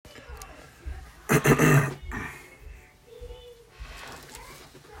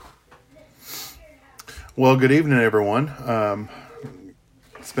Well, good evening, everyone.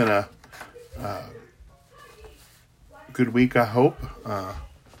 It's been a good week, I hope.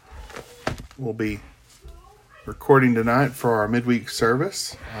 We'll be recording tonight for our midweek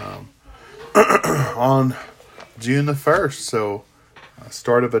service on June the 1st. So,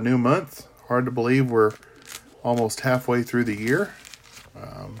 start of a new month. Hard to believe we're almost halfway through the year.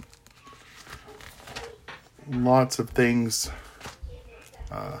 Lots of things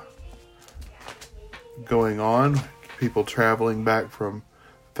going on. People traveling back from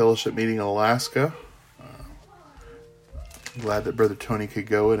fellowship meeting in Alaska. Glad that Brother Tony could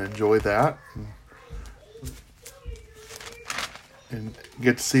go and enjoy that. And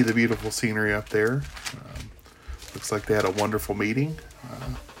get to see the beautiful scenery up there. Looks like they had a wonderful meeting.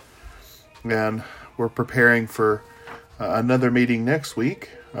 And we're preparing for another meeting next week.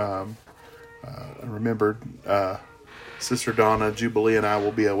 Remember, Sister Donna, Jubilee, and I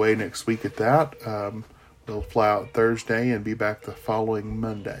will be away next week at that. We'll fly out Thursday and be back the following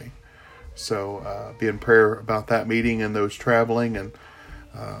Monday. So be in prayer about that meeting and those traveling, and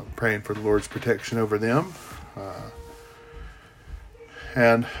praying for the Lord's protection over them.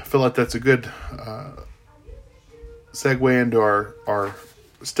 And I feel like that's a good segue into our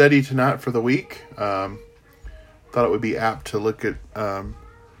study tonight for the week. Thought it would be apt to look at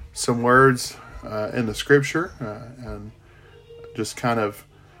some words in the scripture and just kind of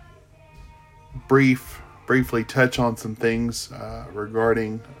briefly touch on some things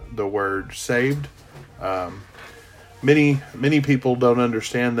regarding the word saved. Many people don't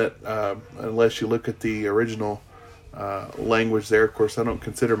understand that unless you look at the original language there. Of course, I don't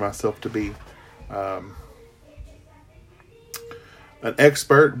consider myself to be an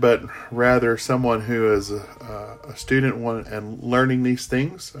expert, but rather someone who is a student and learning these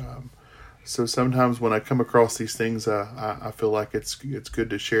things. So sometimes when I come across these things, I feel like it's good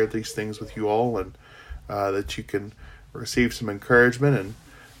to share these things with you all, and that you can receive some encouragement and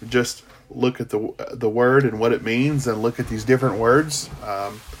just look at the word and what it means, and look at these different words,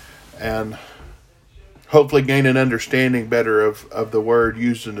 and hopefully gain an understanding better of the word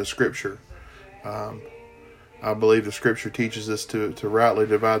used in the scripture. I believe the scripture teaches us to rightly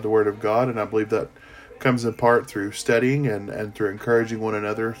divide the word of God, and I believe that comes in part through studying and through encouraging one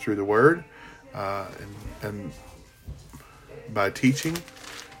another through the word, and by teaching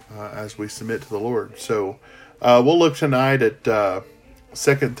as we submit to the Lord. So we'll look tonight at 2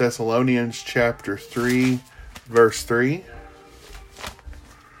 Thessalonians chapter 3, verse 3.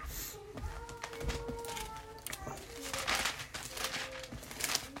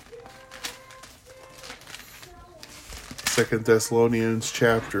 Second Thessalonians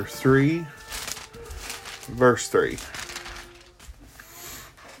chapter 3, verse 3.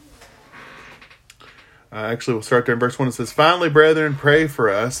 Actually, we'll start there in verse 1. It says, "Finally, brethren, pray for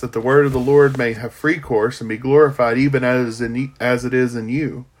us, that the word of the Lord may have free course and be glorified even as it is in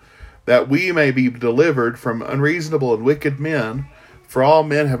you, that we may be delivered from unreasonable and wicked men, for all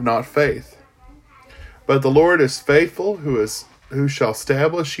men have not faith. But the Lord is faithful, who shall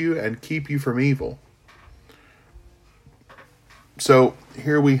establish you and keep you from evil." So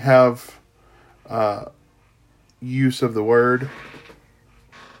here we have use of the word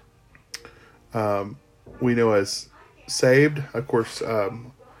we know as saved. Of course,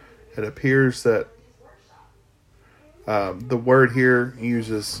 it appears that the word here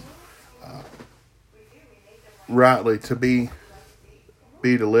uses rightly to be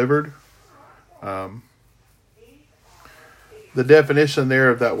delivered. The definition there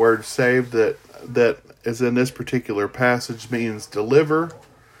of that word saved that is in this particular passage means deliver.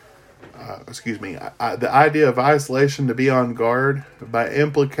 The idea of isolation, to be on guard, by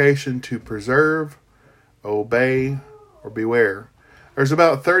implication to preserve, obey, or beware. There's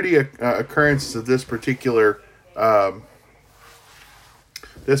about 30 occurrences of this particular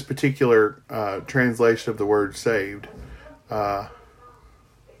translation of the word saved. And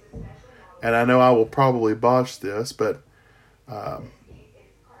I know I will probably botch this, but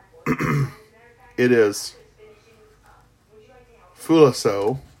it is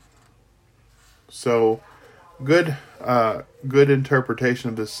phulasso. So good interpretation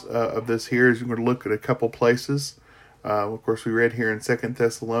of this here is we're going to look at a couple places. Of course, we read here in 2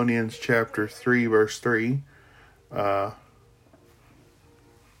 Thessalonians chapter 3, verse 3. I'm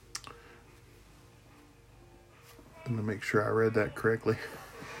going to make sure I read that correctly.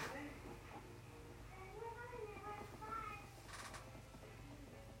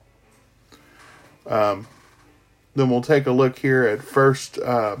 Then we'll take a look here at 1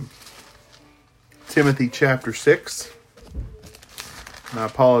 Timothy chapter 6. And I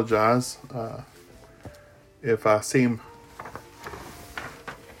apologize. if I seem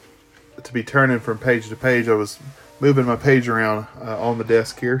to be turning from page to page, I was moving my page around on the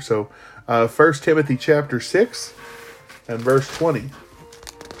desk here. So 1 Timothy chapter 6 and verse 20.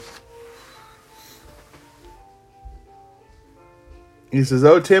 He says,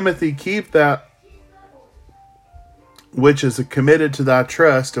 O Timothy, keep that which is committed to thy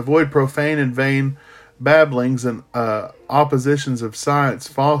trust. Avoid profane and vain babblings and oppositions of science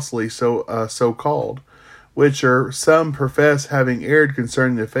falsely so called, which are some profess, having erred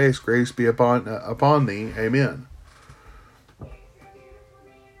concerning the faith. Grace be upon thee. Amen.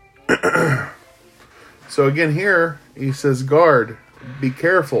 So again here, he says, guard, be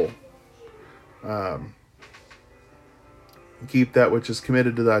careful. Keep that which is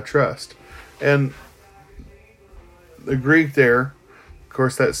committed to thy trust. And the Greek there, of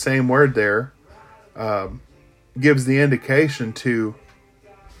course, that same word there, gives the indication to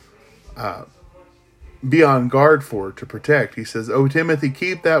be on guard for, to protect. He says, O Timothy,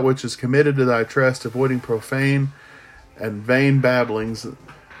 keep that which is committed to thy trust, avoiding profane and vain babblings,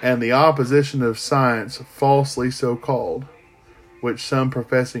 and the opposition of science, falsely so called, which some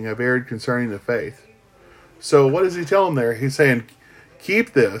professing have erred concerning the faith. So what does he tell them there? He's saying,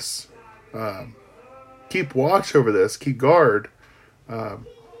 keep this, keep watch over this, keep guard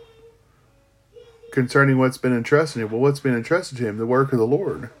concerning what's been entrusted to him. Well, what's been entrusted to him? The work of the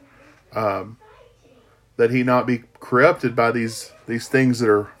Lord. That he not be corrupted by these things that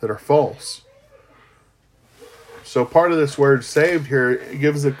are false. So part of this word saved here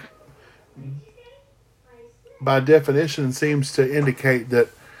gives by definition, seems to indicate that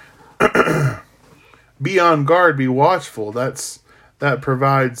be on guard, be watchful. That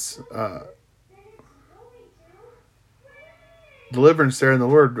provides deliverance there in the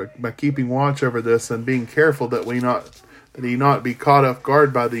Lord by keeping watch over this and being careful that he not be caught off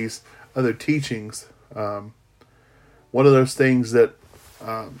guard by these other teachings. One of those things that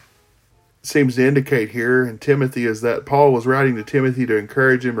seems to indicate here in Timothy is that Paul was writing to Timothy to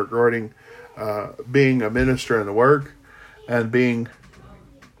encourage him regarding being a minister in the work and being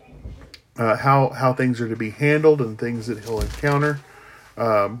how things are to be handled and things that he'll encounter,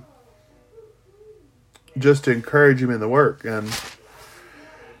 just to encourage him in the work. And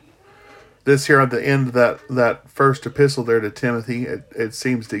this here at the end of that first epistle there to Timothy, it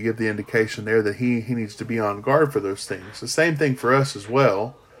seems to give the indication there that he needs to be on guard for those things. The same thing for us as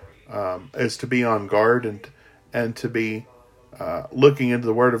well, is to be on guard and to be looking into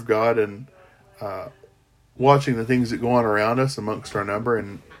the Word of God and watching the things that go on around us amongst our number,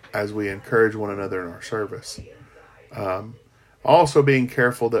 and as we encourage one another in our service. Also being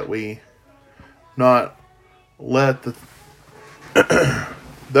careful that we not let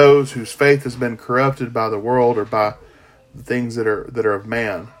those whose faith has been corrupted by the world or by the things that are of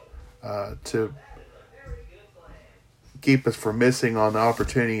man to keep us from missing on the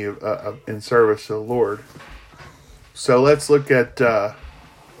opportunity in service to the Lord. So let's look at 2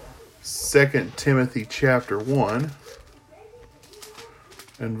 Timothy chapter 1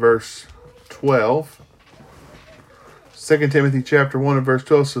 and verse 12. 2 Timothy chapter 1 and verse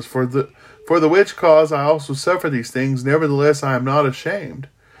 12 says, For the which cause I also suffer these things, nevertheless I am not ashamed.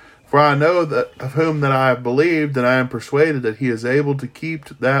 For I know that of whom that I have believed, and I am persuaded that he is able to keep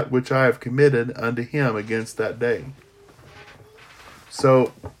that which I have committed unto him against that day.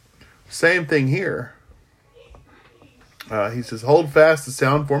 So, same thing here. He says, Hold fast the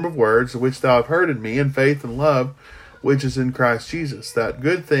sound form of words, which thou hast heard in me, in faith and love, which is in Christ Jesus. That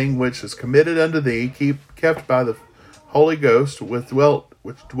good thing which is committed unto thee, kept by the Holy Ghost, which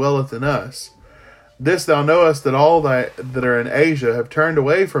dwelleth in us. This thou knowest, that all that are in Asia have turned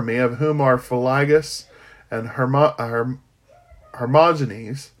away from me, of whom are Philologus and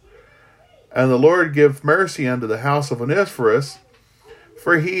Hermogenes. And the Lord give mercy unto the house of Onesiphorus,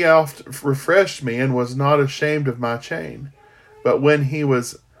 for he oft refreshed me, and was not ashamed of my chain. But when he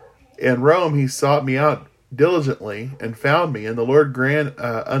was in Rome, he sought me out diligently, and found me. And the Lord grant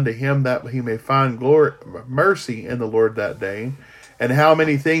unto him that he may find mercy in the Lord that day. And how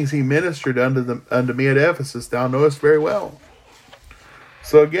many things he ministered unto me at Ephesus, thou knowest very well.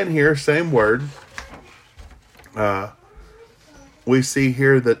 So again here, same word. We see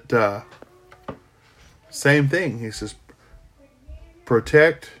here that same thing. He says,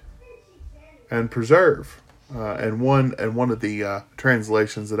 protect and preserve. And one of the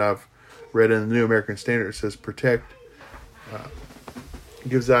translations that I've read in the New American Standard says protect.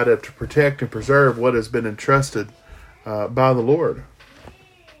 Gives out to protect and preserve what has been entrusted by the Lord.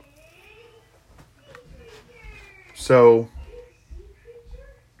 So,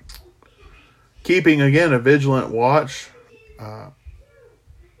 keeping again a vigilant watch,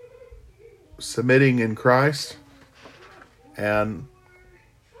 submitting in Christ, and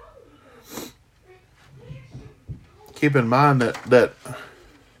keep in mind that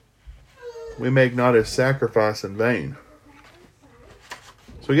we make not his sacrifice in vain.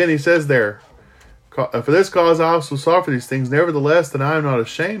 So again, he says there, for this cause I also suffer these things, nevertheless that I am not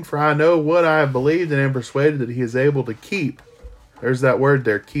ashamed, for I know what I have believed, and am persuaded that he is able to keep. There's that word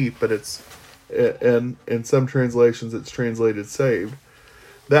there, keep, but it's in some translations it's translated saved.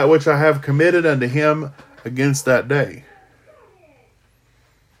 That which I have committed unto him against that day.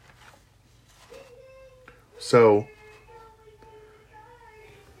 So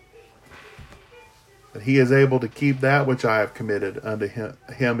that he is able to keep that which I have committed unto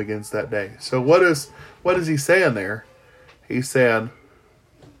him against that day. So what is he saying there? He said,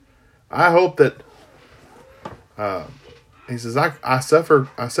 I hope that he says, I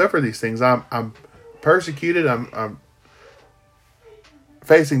suffer these things. I'm persecuted. I'm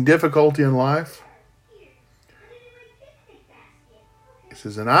facing difficulty in life. He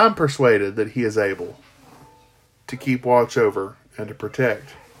says, and I'm persuaded that he is able to keep watch over and to protect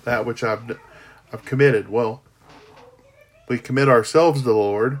that which I've committed. Well, we commit ourselves to the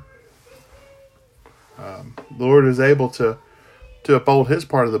Lord. The Lord is able to uphold his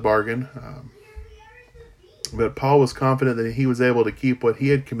part of the bargain. But Paul was confident that he was able to keep what he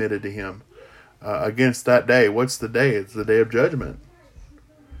had committed to him against that day. What's the day? It's the day of judgment.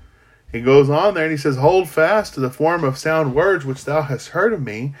 He goes on there and he says, hold fast to the form of sound words which thou hast heard of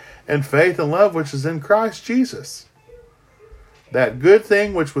me, and faith and love which is in Christ Jesus. That good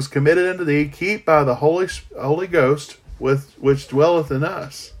thing which was committed unto thee, keep by the Holy Ghost which dwelleth in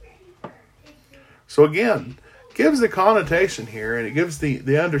us. So again, gives the connotation here, and it gives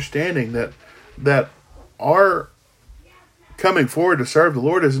the understanding that our coming forward to serve the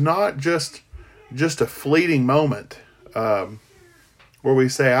Lord is not just a fleeting moment where we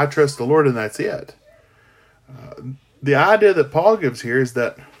say, I trust the Lord, and that's it. The idea that Paul gives here is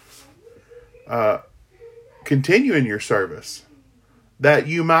that continue in your service, that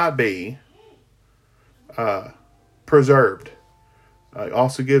you might be preserved. It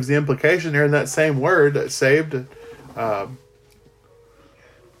also gives the implication there in that same word that saved, that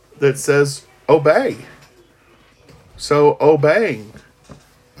says obey. So obeying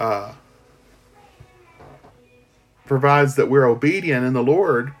provides that we're obedient in the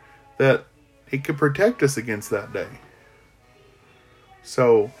Lord, that he could protect us against that day.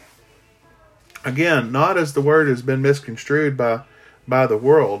 So again, not as the word has been misconstrued by the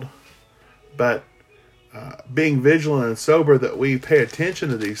world, but being vigilant and sober, that we pay attention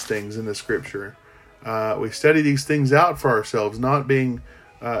to these things in the Scripture. We study these things out for ourselves, not being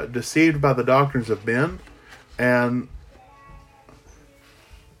deceived by the doctrines of men. And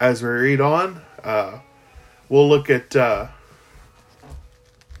as we read on, we'll look at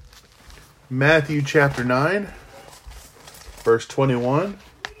Matthew chapter 9, verse 21.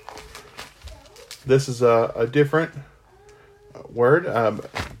 This is a different word.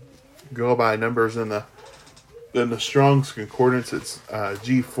 Go by numbers in the Strong's Concordance. It's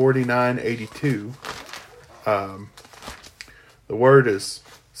G4982. The word is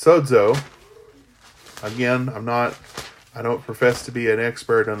sozo. Again, I don't profess to be an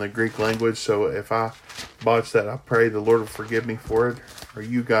expert on the Greek language, so if I botch that, I pray the Lord will forgive me for it, or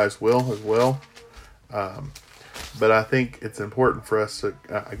you guys will as well. But I think it's important for us to,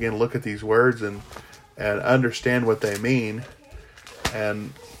 again, look at these words and understand what they mean,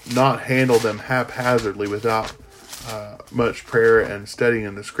 and not handle them haphazardly without much prayer and studying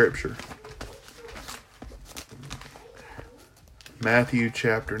in the Scripture. Matthew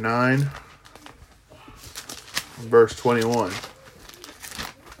chapter 9, verse 21.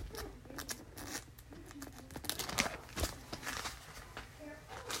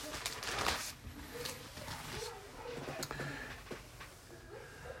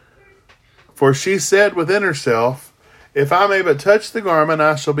 For she said within herself, if I may but touch the garment,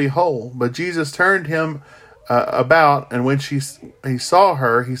 I shall be whole. But Jesus turned him about, and when he saw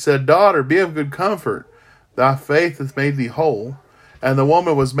her, he said, Daughter, be of good comfort. Thy faith hath made thee whole. And the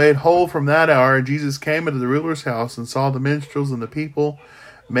woman was made whole from that hour. And Jesus came into the ruler's house and saw the minstrels and the people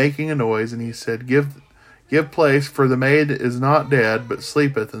making a noise. And he said, Give place, for the maid is not dead, but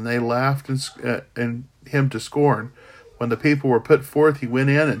sleepeth. And they laughed and him to scorn. When the people were put forth, he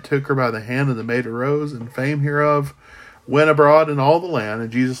went in and took her by the hand, and the maid arose, and fame hereof went abroad in all the land. And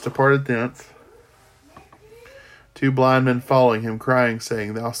Jesus departed thence, two blind men following him, crying,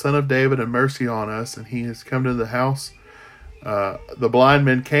 saying, Thou Son of David, have mercy on us. And he has come to the house. The blind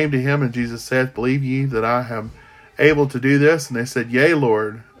men came to him, and Jesus saith, Believe ye that I am able to do this? And they said, Yea,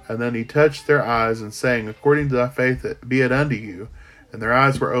 Lord. And then he touched their eyes, and saying, According to thy faith be it unto you. And their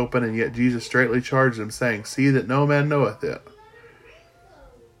eyes were open, and yet Jesus straightly charged them, saying, See that no man knoweth it.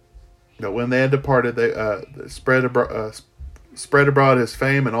 But when they had departed, they spread abroad his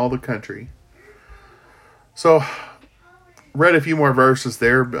fame in all the country. So, read a few more verses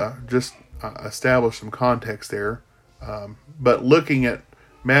there, just establish some context there. But looking at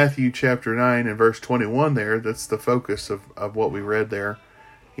Matthew chapter 9 and verse 21 there, that's the focus of what we read there.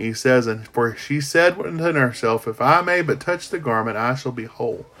 He says, And for she said within herself, If I may but touch the garment, I shall be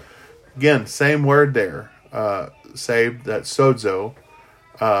whole. Again, same word there, saved, that's sozo,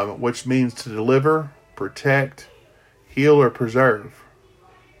 which means to deliver, protect, heal, or preserve.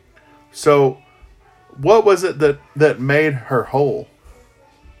 So, what was it that made her whole?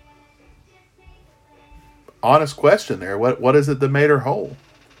 Honest question there. What is it that made her whole?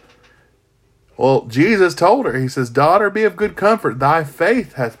 Well, Jesus told her, he says, Daughter, be of good comfort. Thy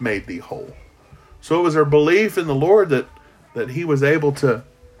faith hath made thee whole. So it was her belief in the Lord that he was able to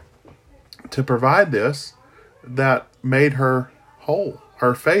provide this that made her whole.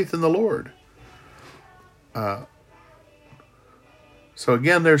 Her faith in the Lord. So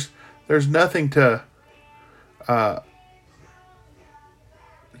again, there's nothing to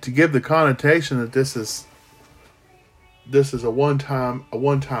give the connotation that this is a one-time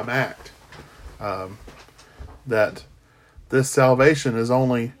act. That this salvation is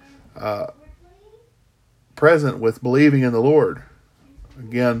only present with believing in the Lord.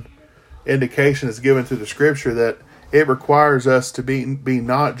 Again, indication is given through the Scripture that it requires us to be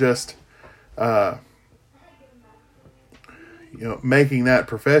not just making that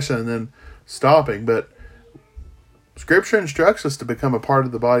profession and then stopping, but Scripture instructs us to become a part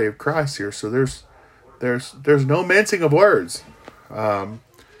of the body of Christ here. So there's no mincing of words.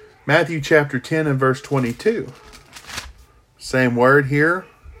 Matthew chapter 10 and verse 22. Same word here.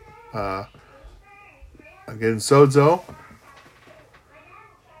 Again, sozo.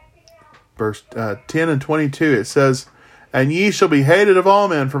 Verse 10 and 22, it says, And ye shall be hated of all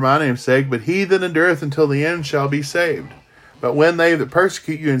men for my name's sake, but he that endureth until the end shall be saved. But when they that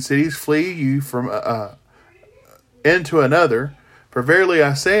persecute you in cities flee you from into another, for verily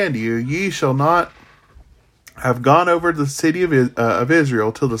I say unto you, ye shall not have gone over the city of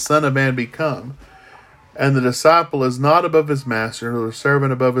Israel till the Son of Man be come. And the disciple is not above his master, nor the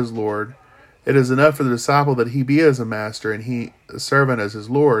servant above his Lord. It is enough for the disciple that he be as a master, and he a servant as his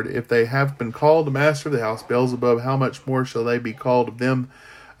Lord. If they have been called the master of the house, Beelzebub, how much more shall they be called of them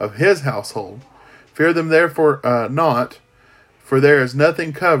of his household? Fear them therefore not, for there is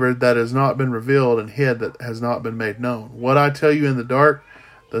nothing covered that has not been revealed, and hid that has not been made known. What I tell you in the dark,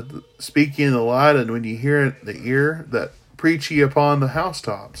 that speak ye in the light, and when ye hear in the ear, that preach ye upon the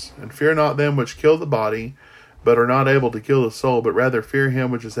housetops. And fear not them which kill the body, but are not able to kill the soul, but rather fear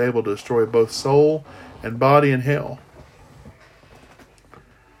him which is able to destroy both soul and body in hell.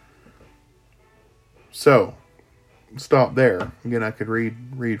 So, stop there. Again, I could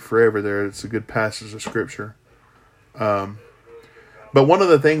read forever there. It's a good passage of Scripture. But one of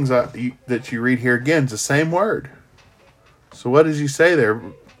the things that you read here, again, is the same word. So what does he say there?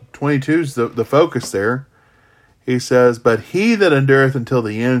 22 is the focus there. He says, But he that endureth until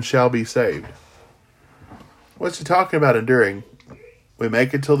the end shall be saved. What's he talking about enduring? We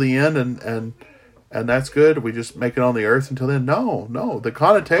make it till the end and that's good? We just make it on the earth until then? No. The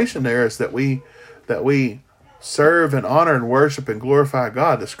connotation there is that we serve and honor and worship and glorify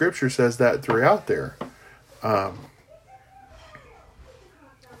God. The Scripture says that throughout there.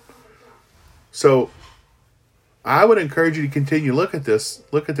 So I would encourage you to continue look at this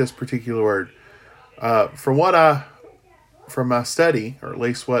particular word. From my study, or at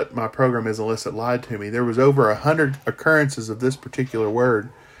least what my program is, unless it lied to me, there was over 100 occurrences of this particular word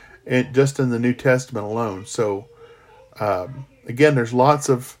just in the New Testament alone. So again, there's lots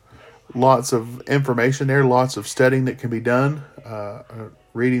of information there, lots of studying that can be done,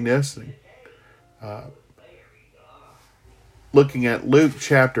 reading this, and, looking at Luke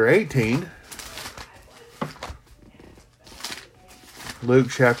chapter 18. Luke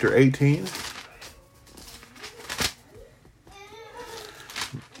chapter 18.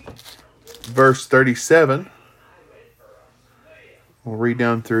 Verse 37. We'll read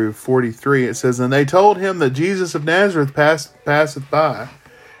down through 43. It says, And they told him that Jesus of Nazareth passeth by.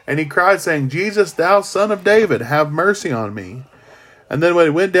 And he cried, saying, Jesus, thou son of David, have mercy on me. And then when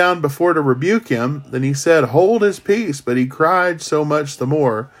he went down before to rebuke him, then he said, Hold his peace. But he cried so much the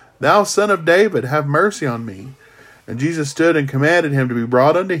more, Thou son of David, have mercy on me. And Jesus stood and commanded him to be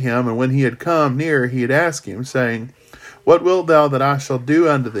brought unto him. And when he had come near, he had asked him, saying, What wilt thou that I shall do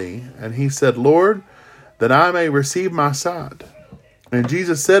unto thee? And he said, Lord, that I may receive my sight. And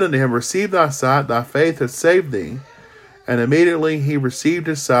Jesus said unto him, Receive thy sight, thy faith hath saved thee. And immediately he received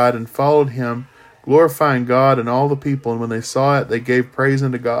his sight and followed him, glorifying God and all the people. And when they saw it, they gave praise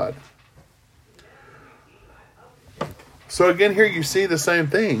unto God. So again, here you see the same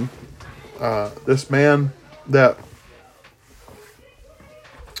thing. This man that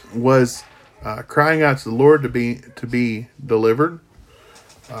was crying out to the Lord to be delivered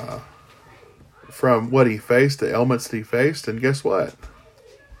from what he faced, the ailments that he faced. And guess what?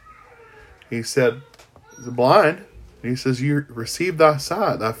 He said, he's blind. He says, you received thy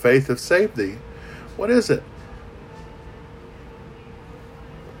sight, thy faith hath saved thee. What is it?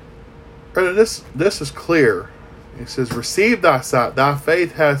 And this is clear. He says, receive thy sight, thy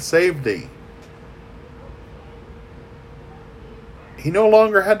faith hath saved thee. He no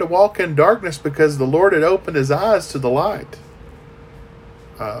longer had to walk in darkness because the Lord had opened his eyes to the light.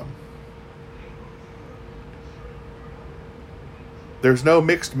 There's no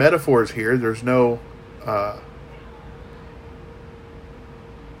mixed metaphors here. There's no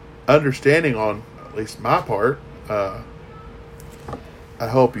understanding on at least my part. I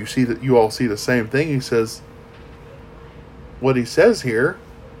hope you all see the same thing. He says, what he says here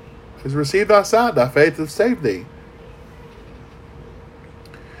is, receive thy sight, thy faith hath saved thee.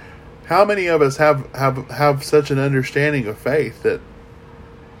 How many of us have such an understanding of faith that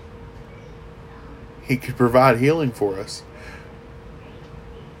he could provide healing for us?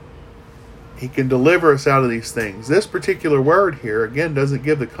 He can deliver us out of these things. This particular word here, again, doesn't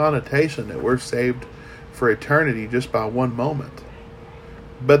give the connotation that we're saved for eternity just by one moment.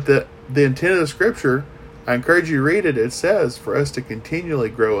 But the intent of the Scripture, I encourage you to read it. It says for us to continually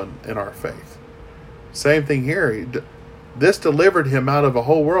grow in our faith. Same thing here. This delivered him out of a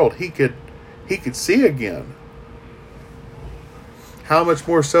whole world. He could see again. How much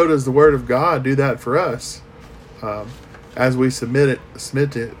more so does the Word of God do that for us as we submit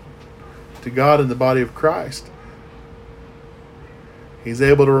to God in the body of Christ? He's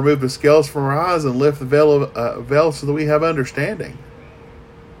able to remove the scales from our eyes and lift the veil so that we have understanding.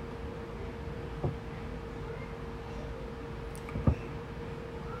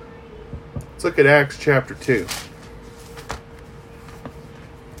 Let's look at Acts chapter 2.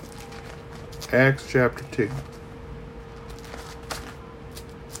 Acts chapter 2.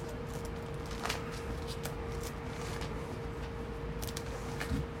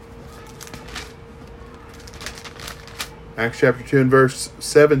 Acts chapter 2 and verse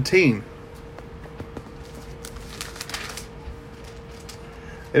 17.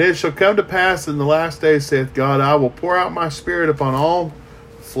 And it shall come to pass in the last days, saith God, I will pour out my Spirit upon all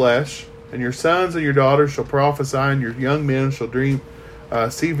flesh, and your sons and your daughters shall prophesy, and your young men shall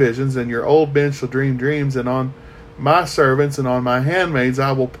see visions, and your old men shall dream dreams. And on my servants and on my handmaids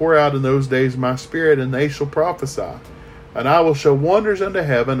I will pour out in those days my Spirit, and they shall prophesy. And I will show wonders unto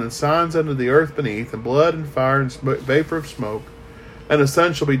heaven, and signs unto the earth beneath, and blood and fire and vapor of smoke. And the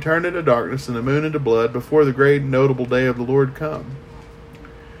sun shall be turned into darkness, and the moon into blood, before the great and notable day of the Lord come.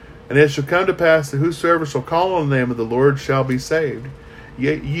 And it shall come to pass that whosoever shall call on the name of the Lord shall be saved.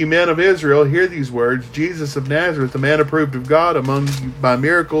 Ye men of Israel, hear these words. Jesus of Nazareth, a man approved of God among you by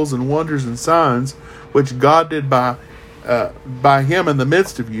miracles and wonders and signs, which God did by him in the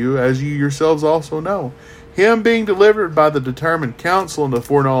midst of you, as you yourselves also know. Him being delivered by the determined counsel and the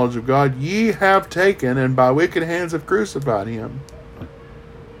foreknowledge of God, ye have taken, and by wicked hands have crucified him.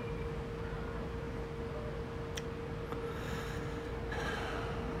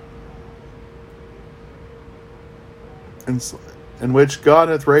 In which God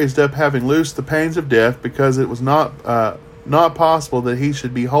hath raised up, having loosed the pains of death, because it was not possible that he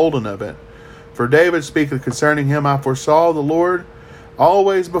should be holden of it. For David speaketh concerning him, I foresaw the Lord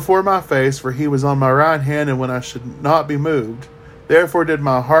always before my face, for he was on my right hand, and when I should not be moved. Therefore did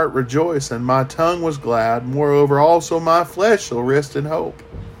my heart rejoice, and my tongue was glad. Moreover also my flesh shall rest in hope.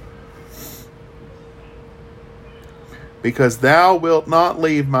 Because thou wilt not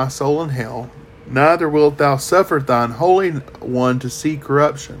leave my soul in hell, neither wilt thou suffer thine Holy One to see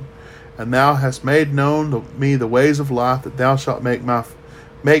corruption. And thou hast made known to me the ways of life, that thou shalt make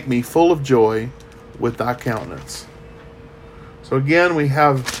me full of joy with thy countenance. So again, we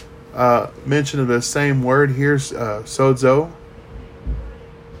have mention of the same word here, sozo.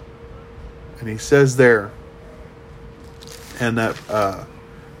 And he says there, and that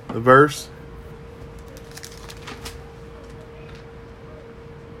the verse,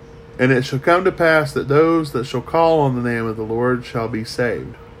 and it shall come to pass that those that shall call on the name of the Lord shall be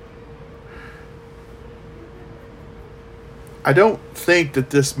saved. I don't think that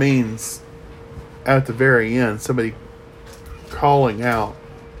this means at the very end somebody calling out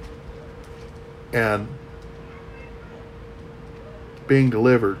and being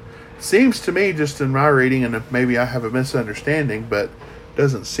delivered. seems to me, just in my reading, and maybe I have a misunderstanding, but it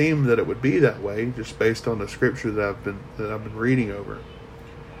doesn't seem that it would be that way, just based on the scripture that I've been reading over.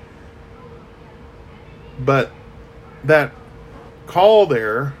 But that call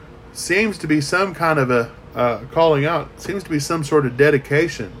there seems to be some kind of a calling out. Seems to be some sort of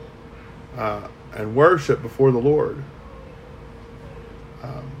dedication and worship before the Lord.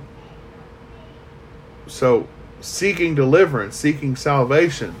 So seeking deliverance, seeking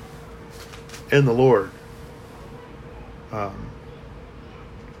salvation in the Lord.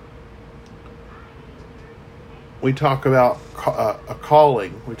 We talk about a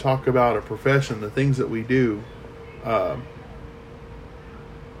calling. We talk about a profession, the things that we do. I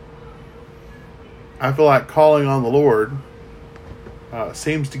feel like calling on the Lord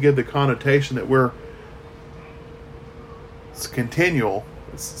seems to give the connotation that it's continual.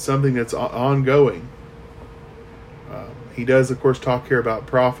 It's something that's ongoing. He does, of course, talk here about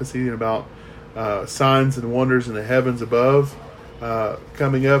prophecy and about signs and wonders in the heavens above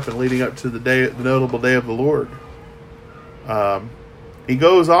coming up and leading up to the notable day of the Lord. He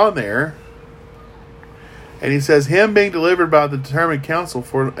goes on there and he says, him being delivered by the determined counsel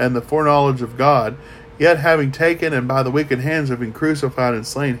and the foreknowledge of God, yet having taken and by the wicked hands have been crucified and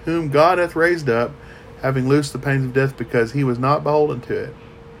slain, whom God hath raised up, having loosed the pains of death, because he was not beholden to it.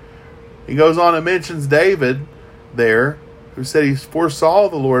 He goes on and mentions David there, who said he foresaw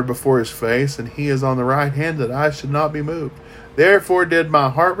the Lord before his face, and he is on the right hand, that I should not be moved. Therefore did my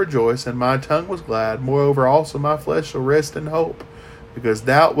heart rejoice, and my tongue was glad. Moreover also my flesh shall rest in hope, because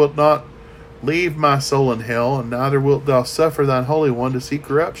thou wilt not leave my soul in hell, and neither wilt thou suffer thine Holy One to see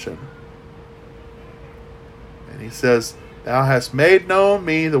corruption. And he says, thou hast made known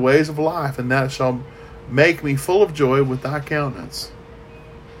me the ways of life, and thou shalt make me full of joy with thy countenance.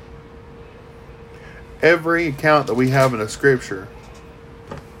 Every account that we have in the Scripture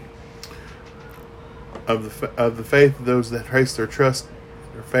of the faith of those that place their trust,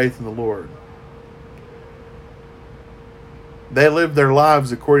 their faith in the Lord, they lived their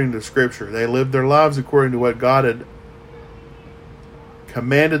lives according to Scripture. They lived their lives according to what God had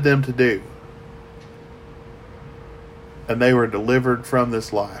commanded them to do. And they were delivered from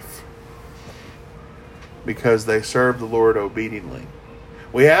this life because they served the Lord obediently.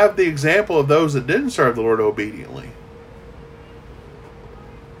 We have the example of those that didn't serve the Lord obediently.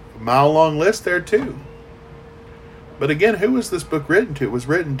 A mile-long list there too. But again, who was this book written to? It was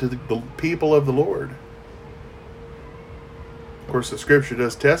written to the people of the Lord. Of course, the Scripture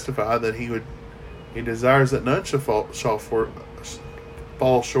does testify that He desires that none shall fall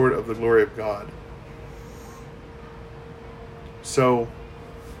short of the glory of God. So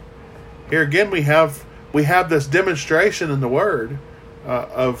here again, we have this demonstration in the Word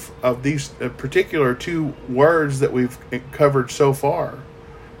of these particular two words that we've covered so far,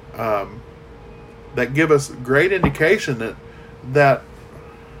 that give us great indication that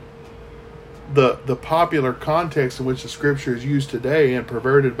the popular context in which the Scripture is used today and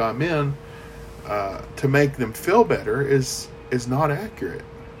perverted by men to make them feel better is not accurate.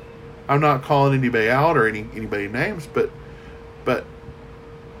 I'm not calling anybody out or anybody names, but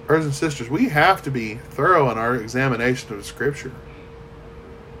brothers and sisters, we have to be thorough in our examination of the Scripture.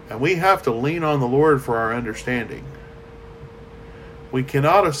 And we have to lean on the Lord for our understanding. We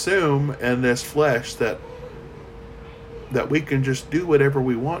cannot assume in this flesh that we can just do whatever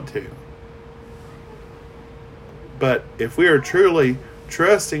we want to. But if we are truly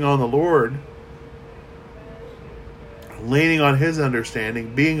trusting on the Lord, leaning on His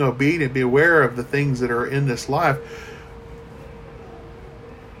understanding, being obedient, be aware of the things that are in this life,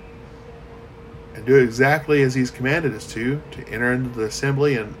 and do exactly as He's commanded us to enter into the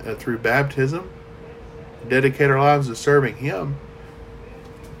assembly and through baptism, dedicate our lives to serving Him,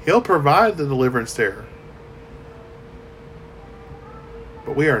 He'll provide the deliverance there.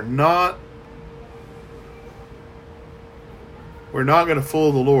 But we're not going to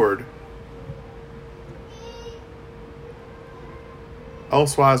fool the Lord.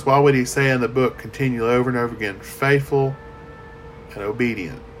 Elsewise, why would He say in the book continually over and over again, faithful and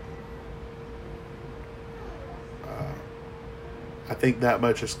obedient? I think that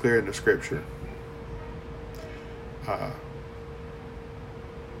much is clear in the Scripture.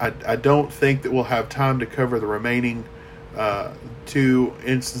 I don't think that we'll have time to cover the remaining two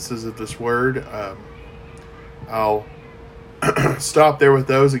instances of this word. I'll stop there with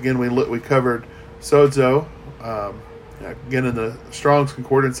those. Again, we covered sozo. Again, in the Strong's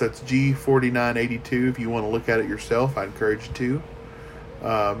Concordance, that's G4982. If you want to look at it yourself, I encourage you to.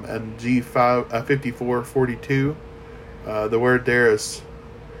 And G5442. The word there is,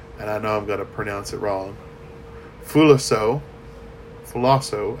 and I know I'm going to pronounce it wrong, phulasso,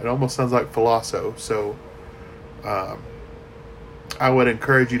 Philoso. It almost sounds like Philoso. So I would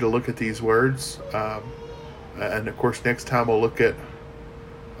encourage you to look at these words. And of course, next time we'll look at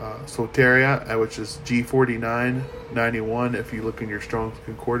soteria, which is G4991 if you look in your Strong's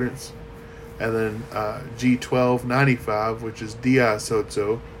Concordance. And then G1295, which is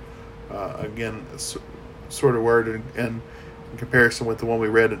diasozo. Again, sort of word in comparison with the one we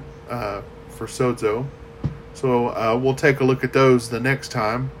read for sozo. So we'll take a look at those the next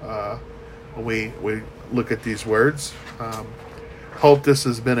time when we look at these words. Hope this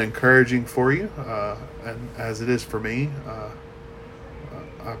has been encouraging for you, and as it is for me.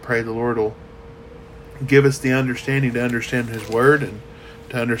 I pray the Lord will give us the understanding to understand His Word and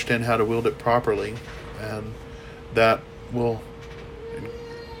to understand how to wield it properly, and that will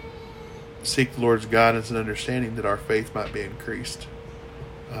seek the Lord's guidance and understanding that our faith might be increased.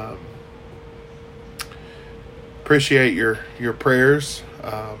 Appreciate your prayers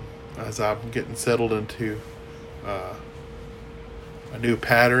as I'm getting settled into a new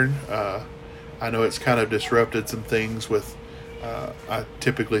pattern. I know it's kind of disrupted some things with I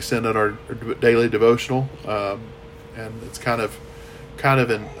typically send out our daily devotional, and it's kind of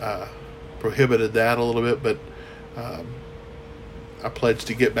prohibited that a little bit, but I pledged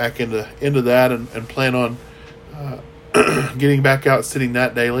to get back into that and plan on getting back out sitting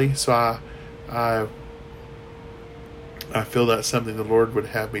that daily. So I feel that's something the Lord would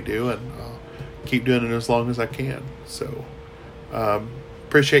have me do, and I'll keep doing it as long as I can. So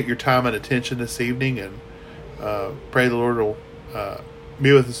appreciate your time and attention this evening, and pray the Lord will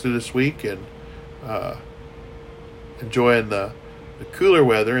be with us through this week, and enjoying the cooler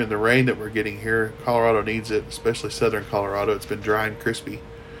weather and the rain that we're getting here. Colorado needs it, especially southern Colorado. It's been dry and crispy.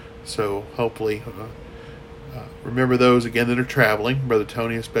 So hopefully, remember those again that are traveling. Brother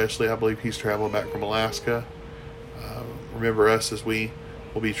Tony especially, I believe he's traveling back from Alaska. Remember us as we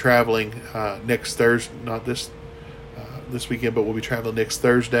will be traveling next Thursday, not this weekend, but we'll be traveling next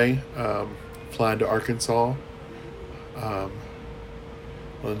Thursday, flying to Arkansas.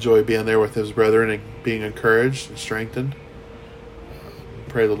 We'll enjoy being there with his brethren and being encouraged and strengthened.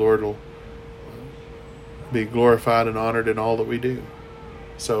 Pray the Lord will be glorified and honored in all that we do.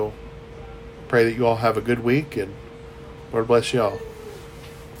 So pray that you all have a good week, and Lord bless you all.